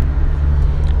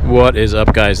What is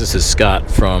up, guys? This is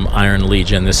Scott from Iron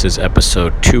Legion. This is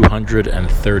episode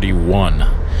 231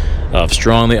 of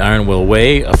Strong the Iron Will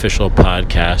Way, official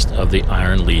podcast of the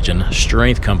Iron Legion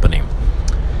Strength Company.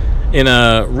 In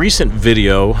a recent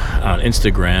video on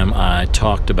Instagram, I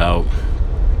talked about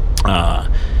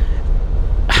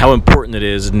how important it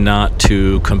is not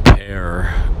to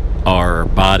compare our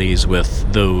bodies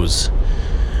with those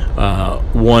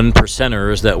one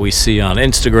percenters that we see on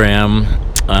Instagram,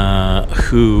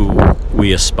 who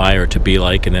we aspire to be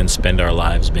like, and then spend our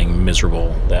lives being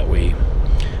miserable that we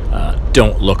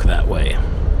don't look that way.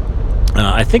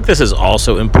 I think this is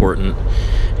also important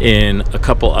in a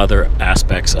couple other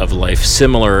aspects of life,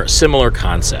 similar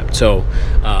concept. So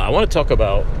I want to talk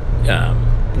about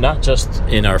not just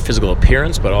in our physical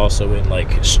appearance, but also in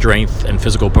like strength and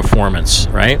physical performance,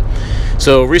 right?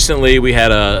 So recently we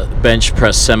had a bench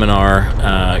press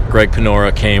seminar. Greg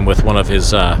Penora came with one of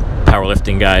his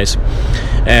powerlifting guys,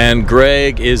 and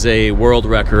Greg is a world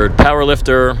record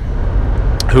powerlifter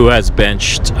who has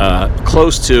benched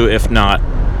close to, if not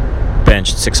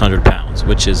benched, 600 pounds,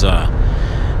 which is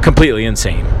completely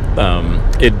insane.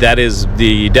 That is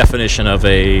the definition of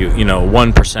a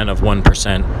 1% of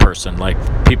 1% person.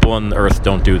 Like, people on the earth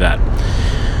don't do that.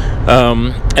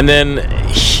 And then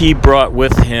he brought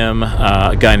with him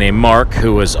a guy named Mark,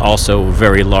 who was also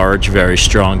very large, very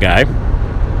strong guy.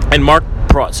 And Mark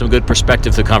brought some good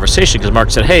perspective to the conversation, because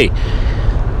Mark said, hey,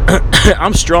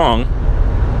 I'm strong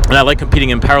and I like competing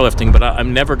in powerlifting, but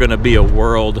I'm never going to be a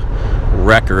world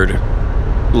record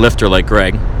lifter like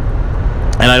Greg,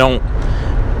 and I don't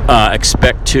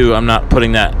expect to. I'm not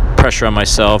putting that pressure on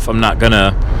myself. I'm not going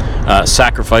to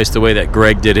sacrifice the way that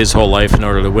Greg did his whole life in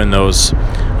order to win those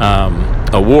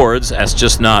awards. That's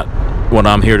just not what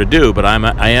I'm here to do. But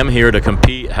I am here to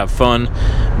compete, have fun,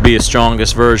 be the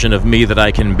strongest version of me that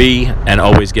I can be, and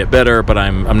always get better. But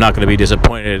I'm not going to be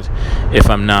disappointed if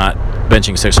I'm not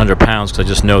benching 600 pounds, because I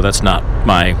just know that's not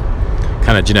my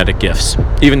kind of genetic gifts,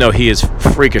 even though he is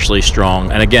freakishly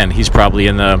strong. And again, he's probably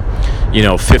in the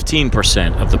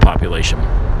 15% of the population.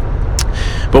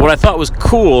 But what I thought was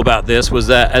cool about this was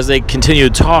that as they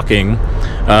continued talking,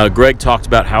 Greg talked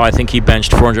about how I think he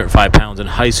benched 405 pounds in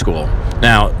high school.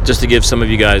 Now, just to give some of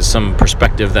you guys some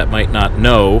perspective that might not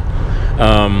know,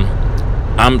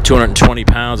 I'm 220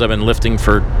 pounds. I've been lifting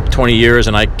for 20 years,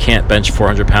 and I can't bench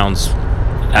 400 pounds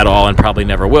at all, and probably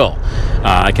never will.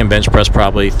 I can bench press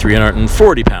probably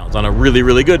 340 pounds on a really,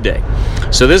 really good day.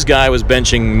 So this guy was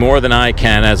benching more than I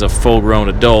can as a full-grown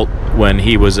adult when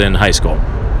he was in high school.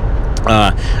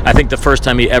 I think the first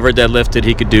time he ever deadlifted,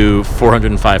 he could do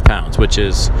 405 pounds, which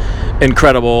is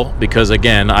incredible, because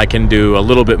again, I can do a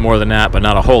little bit more than that, but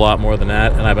not a whole lot more than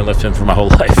that, and I've been lifting for my whole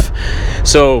life.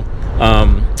 So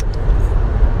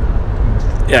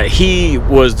he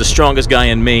was the strongest guy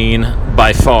in Maine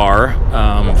by far,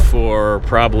 for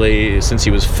probably since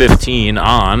he was 15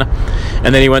 on.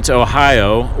 And then he went to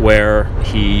Ohio, where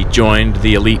he joined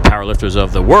the elite powerlifters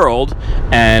of the world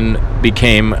and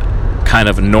became kind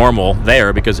of normal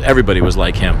there, because everybody was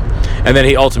like him. And then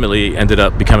he ultimately ended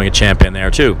up becoming a champion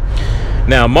there too.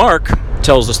 Now, Mark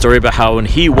tells the story about how when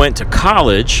he went to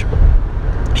college,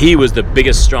 he was the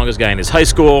biggest, strongest guy in his high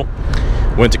school.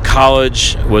 Went to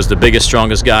college, was the biggest,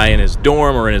 strongest guy in his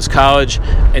dorm or in his college,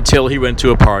 until he went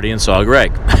to a party and saw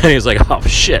Greg. And he was like, oh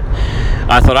shit,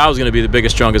 I thought I was going to be the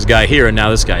biggest, strongest guy here, and now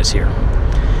this guy's here.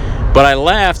 But I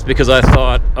laughed, because I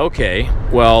thought, okay,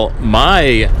 well,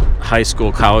 my high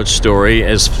school, college story,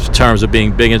 as terms of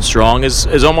being big and strong,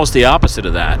 is almost the opposite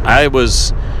of that. I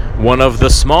was one of the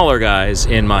smaller guys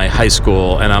in my high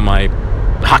school, and on my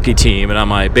hockey team, and on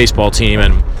my baseball team,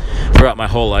 and throughout my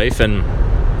whole life. And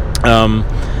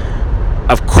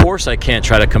of course I can't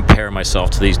try to compare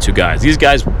myself to these two guys. These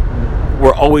guys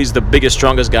were always the biggest,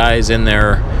 strongest guys in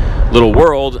their little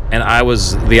world, and I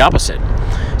was the opposite.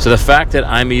 So the fact that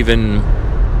I'm even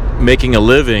making a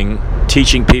living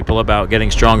teaching people about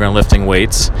getting stronger and lifting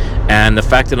weights, and the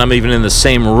fact that I'm even in the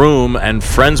same room and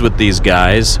friends with these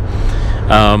guys,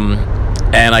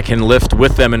 and I can lift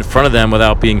with them, in front of them,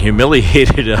 without being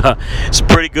humiliated, it's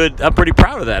pretty good. I'm pretty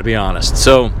proud of that, to be honest.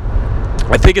 So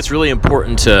I think it's really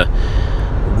important to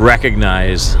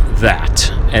recognize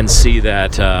that and see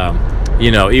that,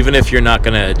 even if you're not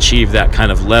going to achieve that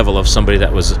kind of level of somebody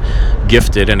that was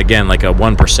gifted, and again, like a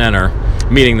 1%er,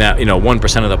 meaning that,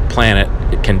 1% of the planet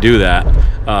can do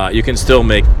that, you can still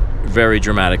make very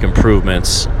dramatic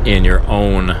improvements in your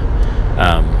own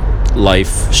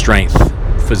life, strength,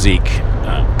 physique,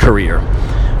 career.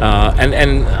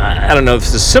 And I don't know if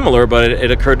this is similar, but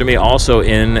it occurred to me also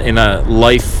in a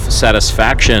life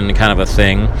satisfaction kind of a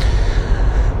thing.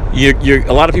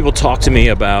 A lot of people talk to me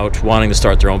about wanting to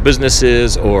start their own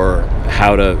businesses or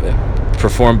how to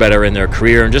perform better in their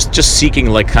career and just seeking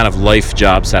like kind of life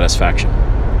job satisfaction.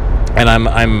 And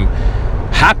I'm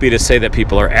happy to say that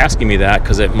people are asking me that,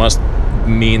 because it must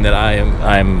mean that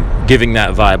I'm giving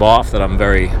that vibe off, that I'm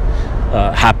very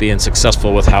happy and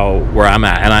successful with where I'm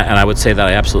at, and I would say that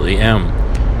I absolutely am.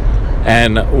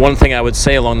 And one thing I would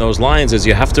say along those lines is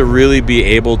you have to really be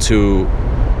able to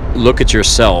look at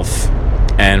yourself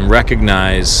and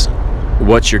recognize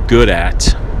what you're good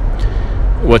at,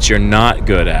 what you're not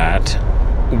good at,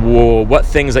 what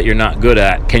things that you're not good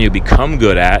at can you become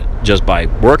good at just by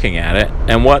working at it,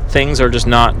 and what things are just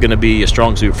not going to be a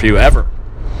strong suit for you ever.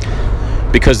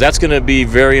 Because that's going to be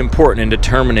very important in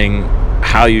determining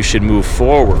how you should move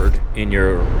forward in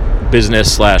your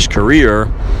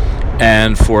business/career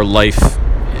and for life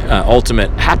ultimate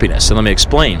happiness. And let me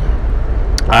explain.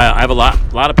 I have a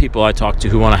lot of people I talk to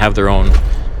who want to have their own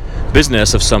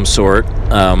business of some sort,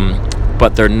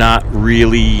 but they're not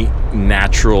really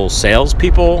natural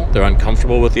salespeople. They're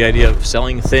uncomfortable with the idea of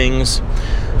selling things,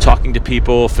 talking to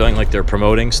people, feeling like they're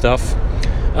promoting stuff.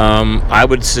 I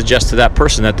would suggest to that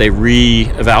person that they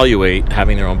reevaluate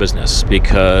having their own business,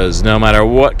 because no matter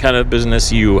what kind of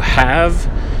business you have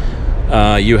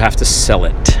to sell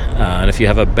it. And if you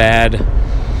have a bad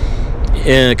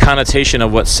connotation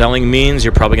of what selling means,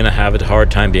 you're probably going to have a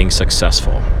hard time being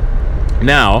successful.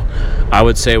 Now, I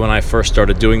would say when I first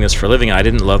started doing this for a living, I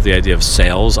didn't love the idea of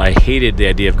sales. I hated the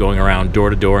idea of going around door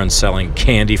to door and selling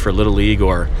candy for Little League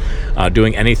or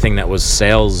doing anything that was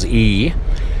sales-y.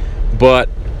 But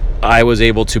I was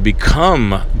able to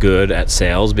become good at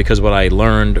sales because what I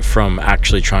learned from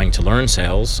actually trying to learn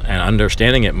sales and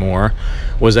understanding it more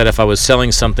was that if I was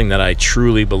selling something that I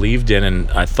truly believed in and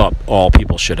I thought all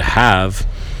people should have,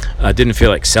 I didn't feel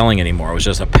like selling anymore. It was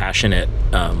just a passionate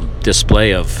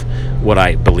display of what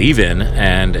I believe in,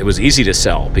 and it was easy to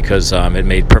sell because it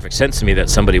made perfect sense to me that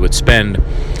somebody would spend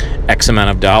X amount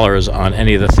of dollars on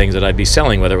any of the things that I'd be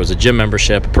selling, whether it was a gym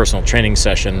membership, a personal training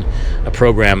session, a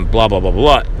program, blah, blah, blah,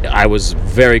 blah. I was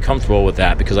very comfortable with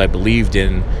that because I believed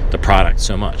in the product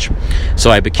so much.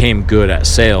 So I became good at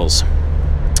sales.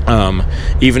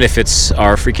 Even if it's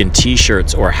our freaking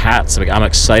t-shirts or hats, like, I'm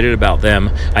excited about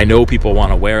them. I know people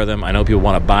want to wear them. I know people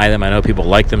want to buy them. I know people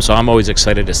like them. So I'm always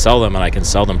excited to sell them, and I can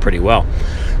sell them pretty well.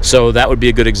 So that would be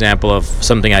a good example of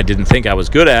something I didn't think I was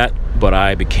good at, but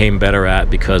I became better at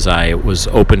because I was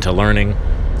open to learning,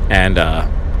 and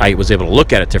I was able to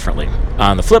look at it differently.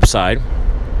 On the flip side,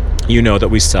 you know that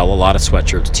we sell a lot of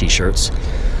sweatshirts, t-shirts.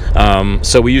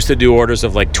 So we used to do orders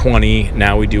of like 20.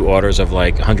 Now we do orders of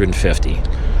like 150.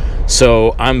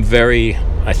 So I'm very,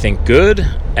 I think, good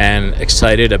and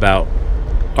excited about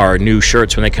our new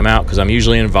shirts when they come out, because I'm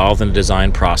usually involved in the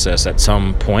design process at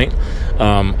some point.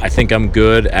 I think I'm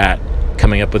good at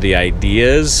coming up with the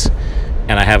ideas,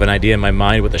 and I have an idea in my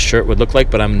mind what the shirt would look like,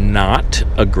 but I'm not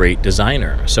a great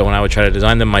designer. So when I would try to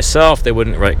design them myself, they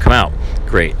wouldn't come out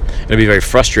great. It'd be very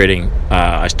frustrating.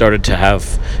 I started to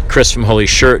have Chris from Holy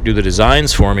Shirt do the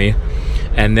designs for me,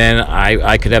 and then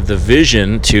I could have the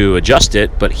vision to adjust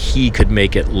it, but he could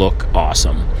make it look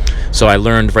awesome. So I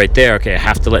learned right there, okay, I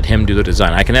have to let him do the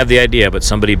design. I can have the idea, but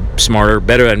somebody smarter,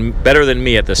 better than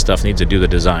me at this stuff needs to do the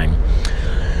design.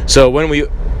 So when we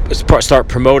start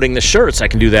promoting the shirts, I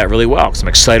can do that really well because I'm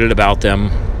excited about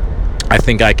them. I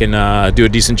think I can do a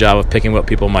decent job of picking what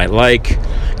people might like,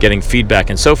 getting feedback,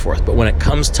 and so forth. But when it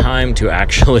comes time to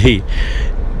actually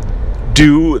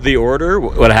do the order,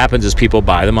 what happens is people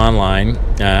buy them online,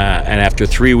 and after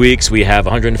 3 weeks we have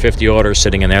 150 orders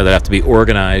sitting in there that have to be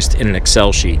organized in an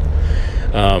Excel sheet.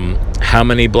 How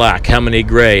many black, how many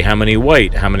gray, how many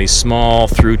white, how many small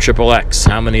through XXX,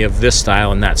 how many of this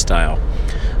style and that style.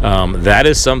 That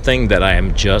is something that I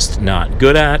am just not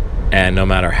good at, and no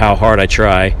matter how hard I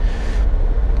try,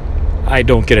 I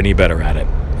don't get any better at it.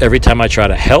 Every time I try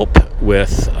to help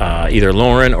with either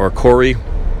Lauren or Corey,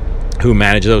 who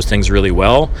manage those things really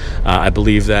well, I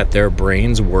believe that their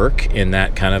brains work in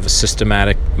that kind of a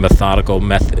systematic, methodical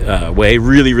way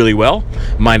really, really well.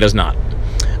 Mine does not.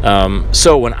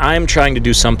 So when I'm trying to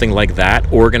do something like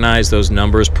that, organize those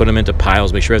numbers, put them into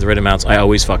piles, make sure I have the right amounts, I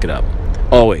always fuck it up.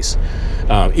 Always.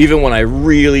 Even when I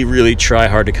really, really try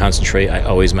hard to concentrate, I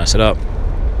always mess it up.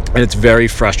 And it's very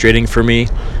frustrating for me.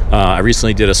 I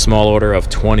recently did a small order of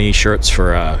 20 shirts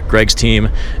for Greg's team,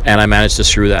 and I managed to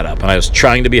screw that up. And I was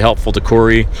trying to be helpful to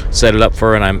Corey, set it up for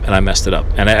her, and I messed it up.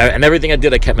 And everything I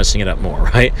did, I kept messing it up more,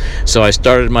 right? So I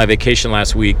started my vacation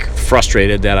last week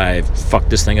frustrated that I fucked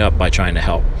this thing up by trying to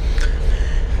help.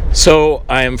 So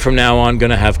I am from now on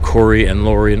going to have Corey and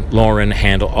Lauren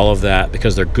handle all of that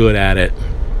because they're good at it.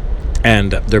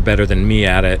 and they're better than me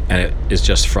at it, and it is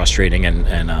just frustrating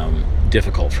and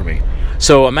difficult for me.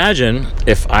 So imagine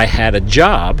if I had a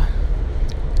job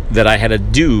that I had to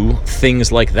do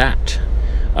things like that.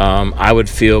 I would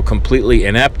feel completely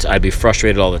inept. I'd be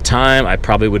frustrated all the time. I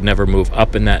probably would never move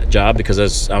up in that job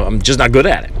because I'm just not good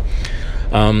at it.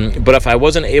 But if I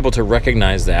wasn't able to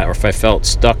recognize that, or if I felt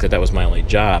stuck that was my only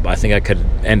job, I think I could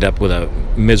end up with a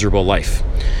miserable life.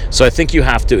 So I think you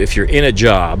have to, if you're in a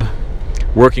job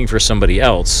working for somebody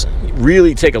else,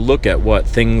 really take a look at what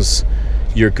things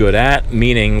you're good at,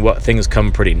 meaning what things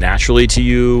come pretty naturally to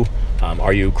you.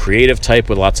 Are you a creative type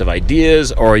with lots of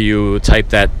ideas, or are you a type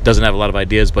that doesn't have a lot of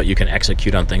ideas but you can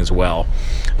execute on things well?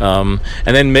 And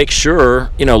then make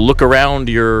sure, look around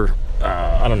your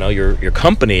your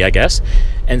company, I guess,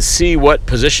 and see what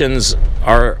positions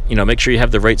are, make sure you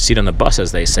have the right seat on the bus,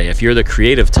 as they say. If you're the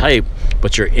creative type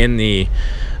but you're in the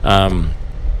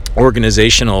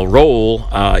organizational role,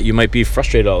 you might be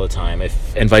frustrated all the time,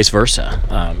 and vice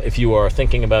versa. If you are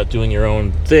thinking about doing your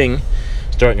own thing,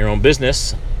 starting your own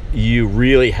business, you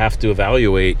really have to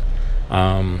evaluate,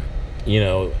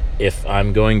 if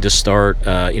I'm going to start,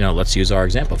 let's use our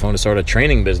example. If I want to start a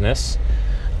training business,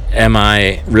 am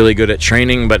I really good at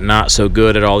training but not so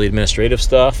good at all the administrative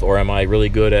stuff? Or am I really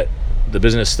good at the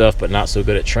business stuff but not so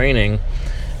good at training?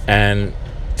 And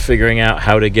figuring out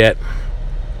how to get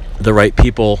the right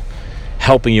people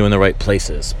helping you in the right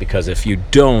places. Because if you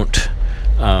don't,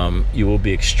 you will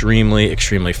be extremely,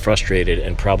 extremely frustrated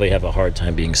and probably have a hard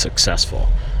time being successful.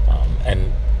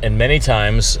 And many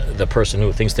times, the person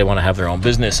who thinks they want to have their own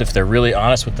business, if they're really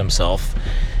honest with themselves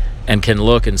and can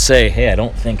look and say, hey,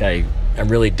 I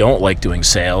really don't like doing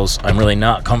sales. I'm really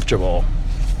not comfortable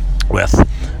with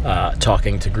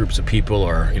talking to groups of people,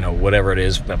 or whatever it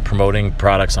is, promoting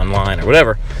products online or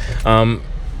whatever.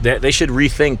 They should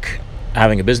rethink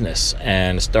having a business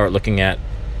and start looking at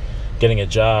getting a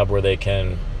job where they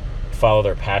can follow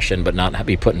their passion but not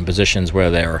be put in positions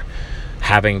where they're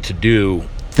having to do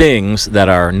things that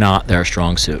are not their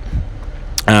strong suit.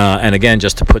 And again,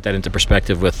 just to put that into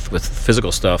perspective with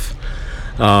physical stuff,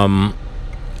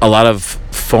 a lot of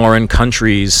foreign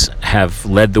countries have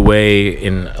led the way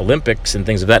in Olympics and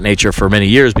things of that nature for many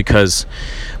years, because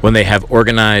when they have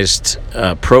organized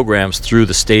programs through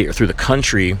the state or through the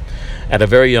country, at a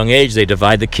very young age, they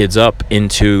divide the kids up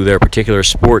into their particular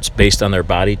sports based on their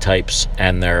body types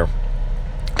and their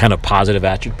kind of positive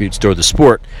attributes toward the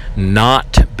sport,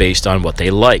 not based on what they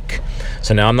like.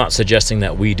 So now I'm not suggesting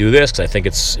that we do this, because I think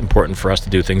it's important for us to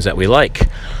do things that we like.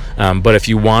 But if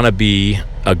you want to be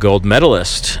a gold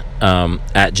medalist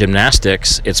at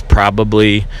gymnastics, it's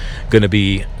probably going to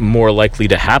be more likely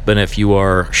to happen if you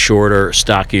are shorter,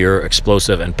 stockier,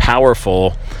 explosive, and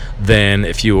powerful than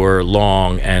if you are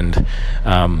long and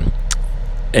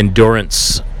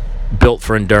built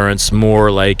for endurance, more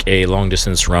like a long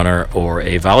distance runner or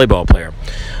a volleyball player.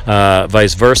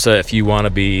 Vice versa, if you want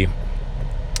to be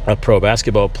a pro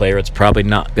basketball player, it's probably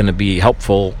not going to be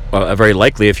helpful, very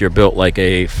likely, if you're built like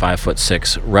a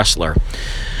 5'6" wrestler.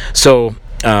 So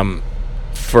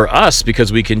for us,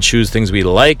 because we can choose things we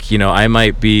like, I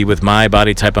might be, with my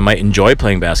body type, I might enjoy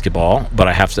playing basketball, but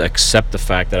I have to accept the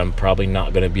fact that I'm probably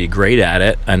not going to be great at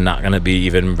it and not going to be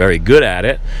even very good at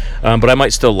it, but I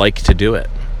might still like to do it.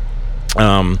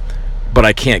 But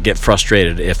I can't get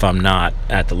frustrated if I'm not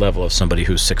at the level of somebody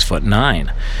who's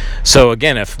 6'9". So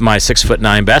again, if my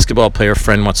 6'9" basketball player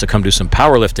friend wants to come do some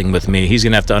powerlifting with me, he's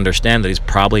going to have to understand that he's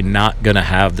probably not going to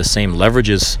have the same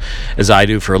leverages as I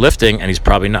do for lifting, and he's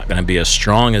probably not going to be as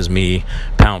strong as me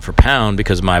pound for pound,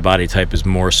 because my body type is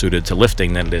more suited to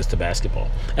lifting than it is to basketball,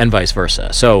 and vice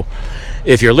versa. So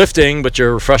if you're lifting but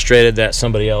you're frustrated that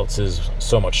somebody else is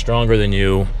so much stronger than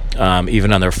you,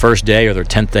 even on their first day or their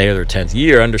 10th day or their 10th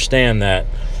year, understand that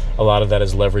a lot of that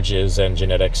is leverages and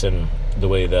genetics and the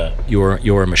way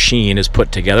your machine is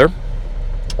put together.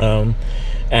 And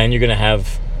you're going to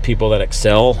have people that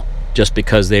excel just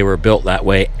because they were built that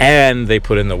way, and they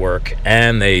put in the work,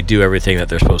 and they do everything that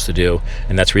they're supposed to do,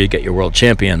 and that's where you get your world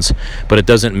champions. But it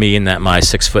doesn't mean that my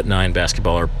 6'9"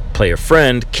 basketball player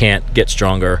friend can't get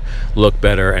stronger, look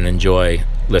better, and enjoy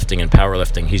lifting and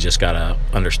powerlifting. He's just got to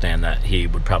understand that he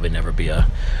would probably never be a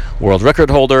world record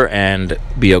holder, and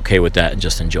be okay with that and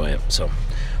just enjoy it. So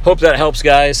hope that helps,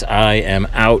 guys. I am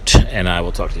out, and I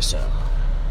will talk to you soon.